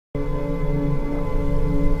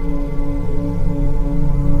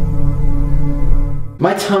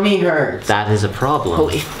My tummy hurts. That is a problem.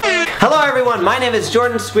 Holy. Hello everyone, my name is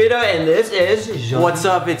Jordan Squito and this is Jean. What's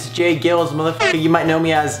up? It's Jay Gills, motherfucker. You might know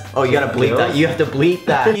me as. Oh, you gotta bleep that. You have to bleep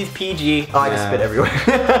that. He's PG. Oh, I just spit everywhere.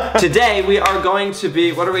 Today we are going to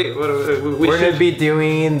be. We're gonna be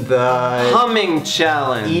doing the humming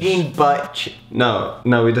challenge. Eating butt. No,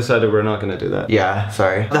 we decided we're not gonna do that. Yeah,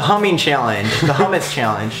 sorry. The humming challenge. The hummus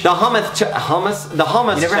challenge. The hummus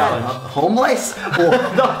You never challenge. had homeless? The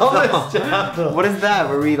hummus challenge. What is that?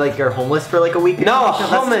 Where we like are homeless for like a week? No,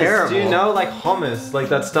 That's hummus. terrible. Do you know like hummus, like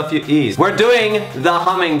that stuff you eat? We're doing the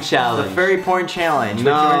humming challenge. The furry porn challenge.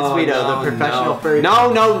 No, with Jordan Sweeto, the professional furry.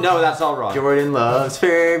 No, that's all wrong. Jordan loves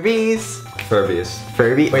Furbies.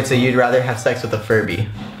 Furby? Wait, so you'd rather have sex with a Furby?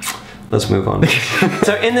 Let's move on.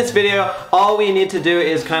 So in this video, all we need to do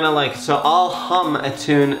is kind of like, so I'll hum a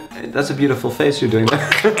tune. That's a beautiful face you're doing there.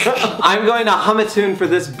 I'm going to hum a tune for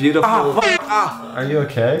this beautiful. Are you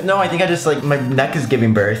okay? No, I think I just like, my neck is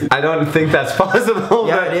giving birth. I don't think that's possible.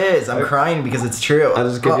 Yeah, it is. I'm crying because it's true. I'll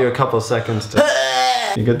just give you a couple seconds to.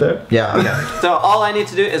 You good there? Yeah, okay. So all I need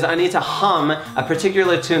to do is I need to hum a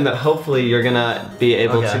particular tune that hopefully you're gonna be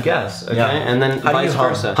able to guess, okay? Yeah. And then How do you vice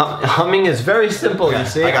versa. Humming is very simple, you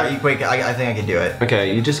see? I think I can do it.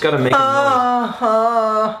 Okay, you just gotta make it noise.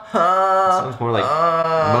 Sounds more like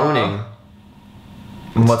moaning.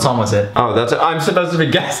 What song was it? Oh, that's it. I'm supposed to be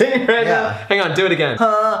guessing right now? Hang on, do it again.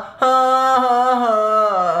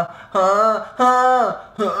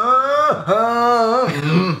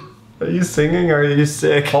 Are you singing or are you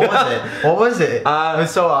sick? What was it? What was it? It was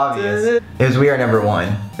so obvious. It was We Are Number One.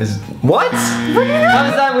 What? How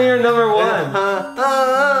is that We Are Number One?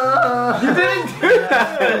 You didn't do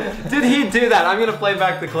that. Did he do that? I'm gonna play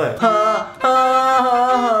back the clip.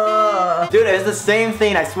 Dude, it was the same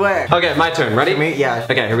thing, I swear. Okay, my turn. Ready? Yeah.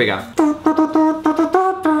 Okay, here we go.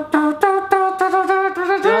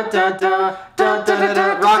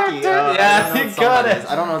 Rocky. Yeah, you got it.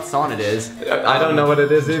 I don't know what song it is. I don't know what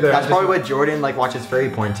it is either. That's probably what Jordan like watches furry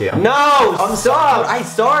porn too. No! I'm Stop! sorry. I'm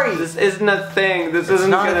sorry. This isn't a thing. This isn't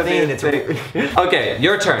not gonna a be thing. a It's thing. Okay,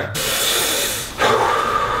 your turn.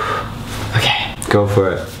 Okay, go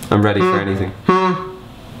for it. I'm ready for anything.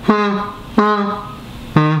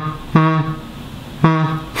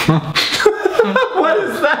 What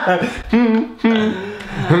is that?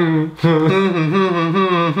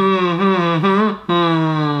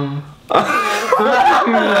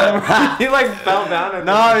 You like fell down or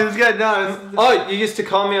No, it was good. No. Oh, you used to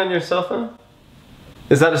call me on your cell phone?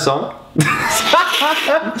 Is that a song?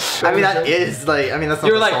 I mean, that is like. I mean, that's not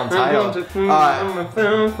You're the like. song title.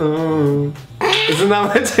 Isn't that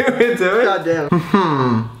what you were doing? Goddamn.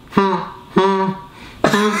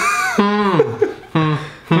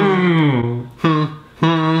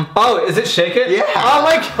 Oh, is it Shake It? Yeah. Oh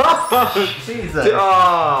my god. Jesus.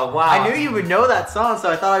 Oh, wow. I knew you would know that song, so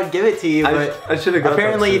I thought I'd give it to you, but I should have got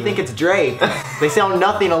apparently that you think it's Drake. They sound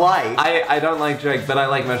nothing alike. I don't like Drake, but I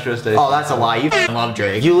like Metro Station. Oh, that's a lie. You love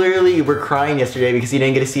Drake. You literally were crying yesterday because you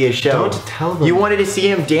didn't get to see his show. Don't tell them. You wanted to see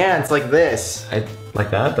him dance like this. Like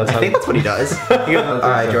that? That's I think that's what he does.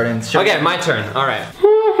 Alright, Jordan. Okay, my turn. Alright.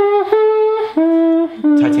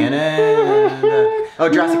 Titanic. Oh,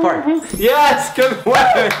 Jurassic Park. Yes, good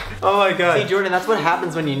work. Oh my god. See, Jordan, that's what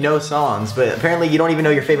happens when you know songs, but apparently you don't even know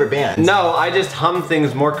your favorite bands. No, I just hum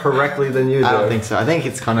things more correctly than you do. I don't think so. I think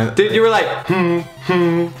it's kind of... Dude, you were like,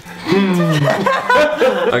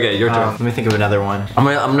 Okay, your turn. let me think of another one. I'm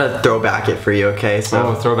gonna throw back it for you, okay? So.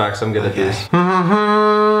 Oh, throwbacks, I'm good at these.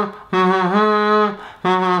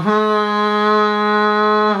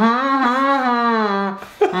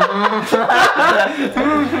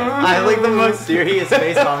 I have like the most serious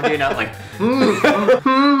face while I'm doing that, like.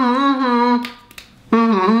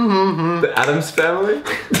 The Addams Family?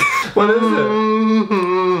 What is it?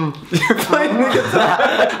 You're playing the guitar.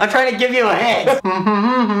 I'm trying to give you a hint.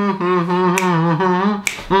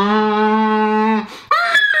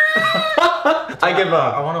 I give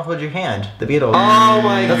up. I want to hold your hand. The Beatles. Oh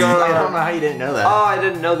my god. I don't know how you didn't know that. Oh, I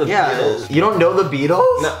didn't know the Beatles. You don't know the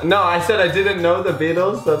Beatles? No, I said I didn't know the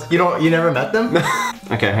Beatles. That's You never met them?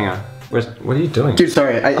 Okay, hang on. What are you doing? Dude,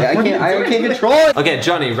 sorry. I can't control it. Okay,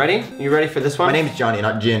 Johnny, ready? You ready for this one? My name's Johnny,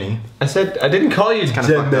 not Jenny. I said I didn't call you Kind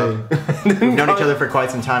of fucked up. We've known each other for quite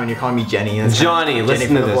some time, and you're calling me Jenny. And Johnny, Jenny listen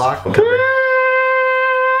from to the this. block. Courage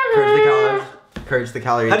the calories. Courage the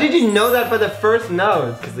calories. How did you know that by the first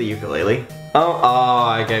note? Because the ukulele. Oh,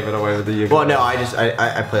 I gave it away with the ukulele. Well, no, I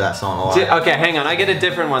play that song a lot. Okay, hang on. I get a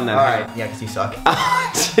different one then. Alright, yeah, because you suck.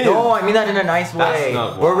 Jeez. No, I mean that in a nice way.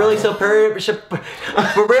 not We're why. really supportive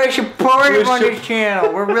on this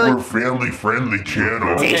channel. We're family friendly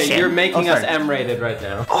channel. Okay, you're making us M-rated right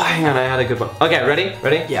now. Oh, hang on. I had a good one. Okay, ready?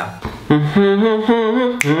 Ready? Yeah.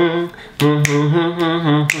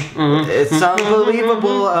 It's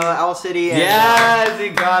unbelievable, Owl City. And, yes,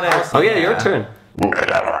 you got it. Okay, your turn.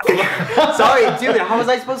 Sorry, dude. How was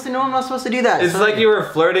I supposed to know I'm not supposed to do that? It's like you were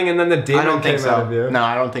flirting and then the demon came out of you. No,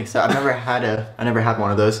 I don't think so. I never had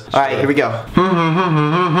one of those. All right, here we go.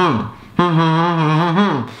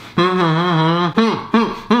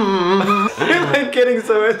 You're like getting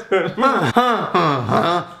so into it.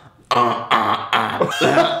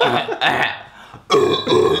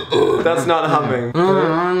 That's not humming.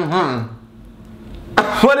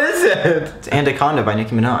 What is it? It's Anaconda by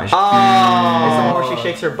Nicki Minaj. Oh. It's the one where she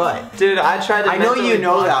shakes her butt. Dude, I tried to. I know you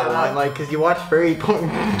know that one, like, cause you watch furry porn.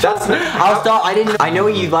 That's not. I'll stop. I know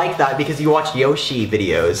you like that because you watch Yoshi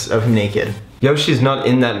videos of him naked. Yoshi's not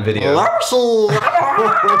in that video.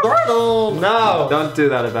 No! Don't do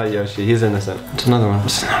that about Yoshi. He's innocent. What's another one?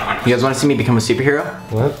 What's another one? You guys want to see me become a superhero?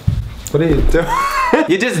 What? What are you doing?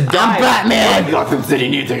 You just died. I'm Batman! Gotham City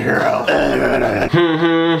needs a hero.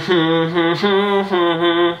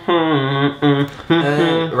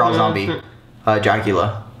 Rob Zombie.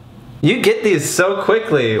 Dracula. You get these so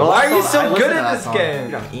quickly. Well, why are you I so listen good to at that this song. game?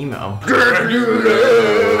 Dude, I'm emo.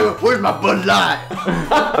 Where's my Bud Light?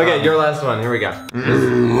 Okay, your last one. Here we go.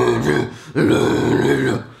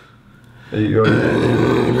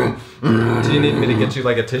 Do you need me to get you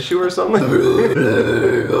like a tissue or something?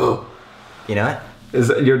 You know what?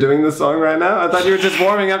 You're doing the song right now? I thought you were just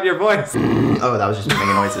warming up your voice. Oh, that was just making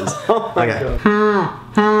noises. Oh my okay.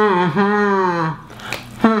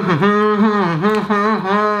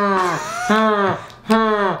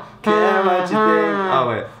 Care what you think. Oh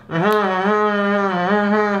wait.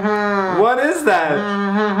 What is that?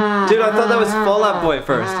 Dude, I thought that was Fall Out Boy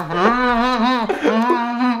first.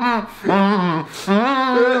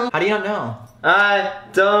 How do you not know? I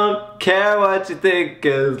don't care what you think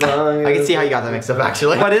as long as I can see how you got that mixed up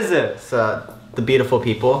actually. What is it? It's The Beautiful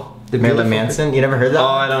People. The Marilyn Beautiful Manson. You never heard that? Oh,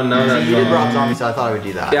 I don't know that You did song. Rob Zombie, so I thought I would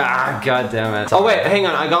do that. Yeah, god damn it. Oh wait, hang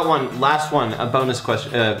on, I got one. Last one, a bonus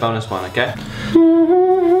question, bonus one, okay?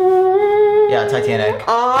 Yeah, Titanic.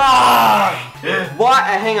 Ah! What?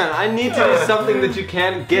 Hang on, I need to do something that you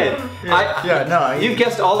can't get. You've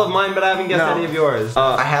guessed all of mine, but I haven't guessed any of yours.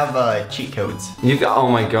 I have cheat codes. Oh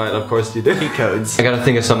my god, of course you do. Cheat codes. I gotta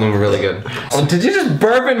think of something really good. Oh, did you just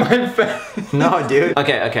burp in my face? No, dude.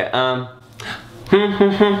 Okay,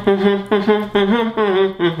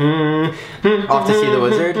 Off to see the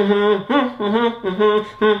wizard.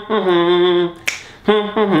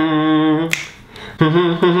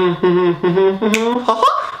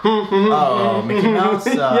 Oh, Mickey Mouse?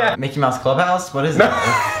 Yeah. Mickey Mouse Clubhouse? What is that?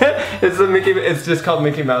 It's just called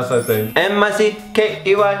Mickey Mouse, I think.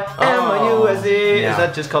 M-I-C-K-E-Y-M-O-U-S-E. Yeah. Is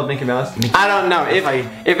that just called Mickey Mouse? I don't know.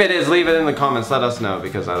 If it is, leave it in the comments. Let us know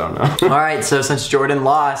because I don't know. Alright, so since Jordan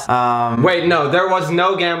lost, wait, no, there was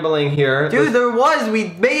no gambling here. Dude, there was. We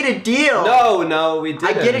made a deal. No, we didn't.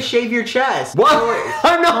 I get to shave your chest. What?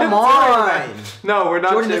 I'm not Come doing on. that. No, we're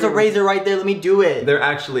not. Jordan, there's a razor right there. Let me do it. There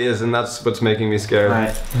actually is, and that's what's making me scared.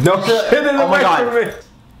 Right. No shit in the Oh my way god. for me.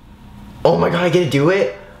 Oh my god, I get to do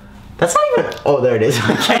it? That's not even. Oh, there it is.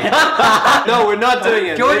 No, we're not doing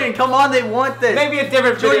it. Jordan, come on, they want this. Maybe a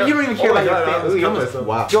different Jordan, video. you don't even care Oh my about God, your I fans. almost You cut almost- myself.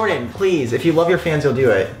 Wow. Jordan, please, if you love your fans, you'll do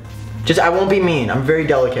it. I won't be mean. I'm very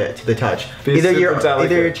delicate to the touch. Be Either super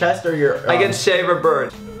delicate. your chest or your. I can shave a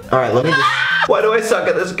bird. All right, let me just. Why do I suck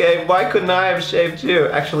at this game? Why couldn't I have shaved you?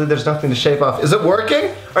 Actually, there's nothing to shave off. Is it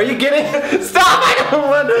working? Are you getting? Stop! I don't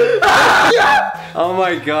want to. Oh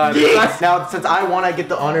my god. Now, since I won, I get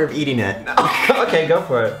the honor of eating it. Okay, go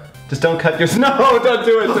for it. Just don't cut your. No, don't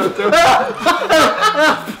do it. Don't do it.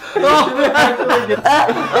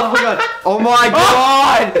 Oh my god. Oh my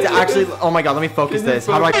god. It's actually, oh my god, let me focus this.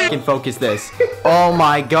 How do I fucking focus this? Oh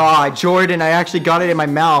my god, Jordan, I actually got it in my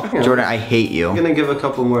mouth. Jordan, I hate you. I'm gonna give a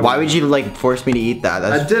couple more. Why would you like force me to eat that?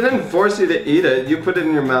 I didn't force you to eat it. You put it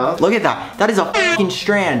in your mouth. Look at that. That is a fucking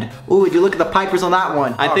strand. Ooh, would you look at the pipers on that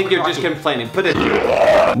one? I think you're just complaining. Put it.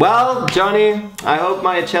 Well, Johnny, I hope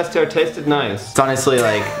my chest hair tasted nice. It's honestly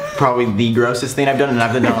like probably the grossest thing I've done, and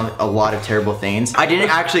I've done a lot of terrible things. I didn't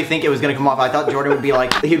actually think it was gonna come off. I thought Jordan would be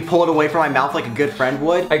like, he'd pull it away from my mouth like a good friend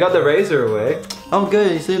would. I got the razor away. Oh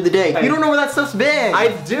good, you saved the day. You don't know where that stuff's been. I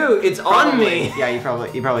do, it's on me. Yeah, you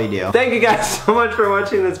probably do. Thank you guys so much for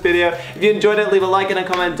watching this video. If you enjoyed it, leave a like and a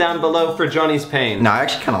comment down below for Johnny's pain. No, I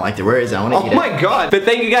actually kind of liked it. Where is it? I want to eat it. Oh my god. But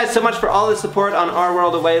thank you guys so much for all the support on Our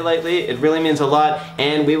World Away lately. It really means a lot.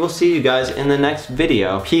 And we will see you guys in the next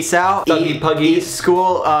video. Peace out. Thuggy Puggy. Eat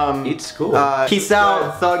school. Eat school. Peace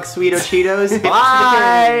out, Thug Sweeto Cheetos.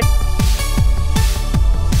 Bye.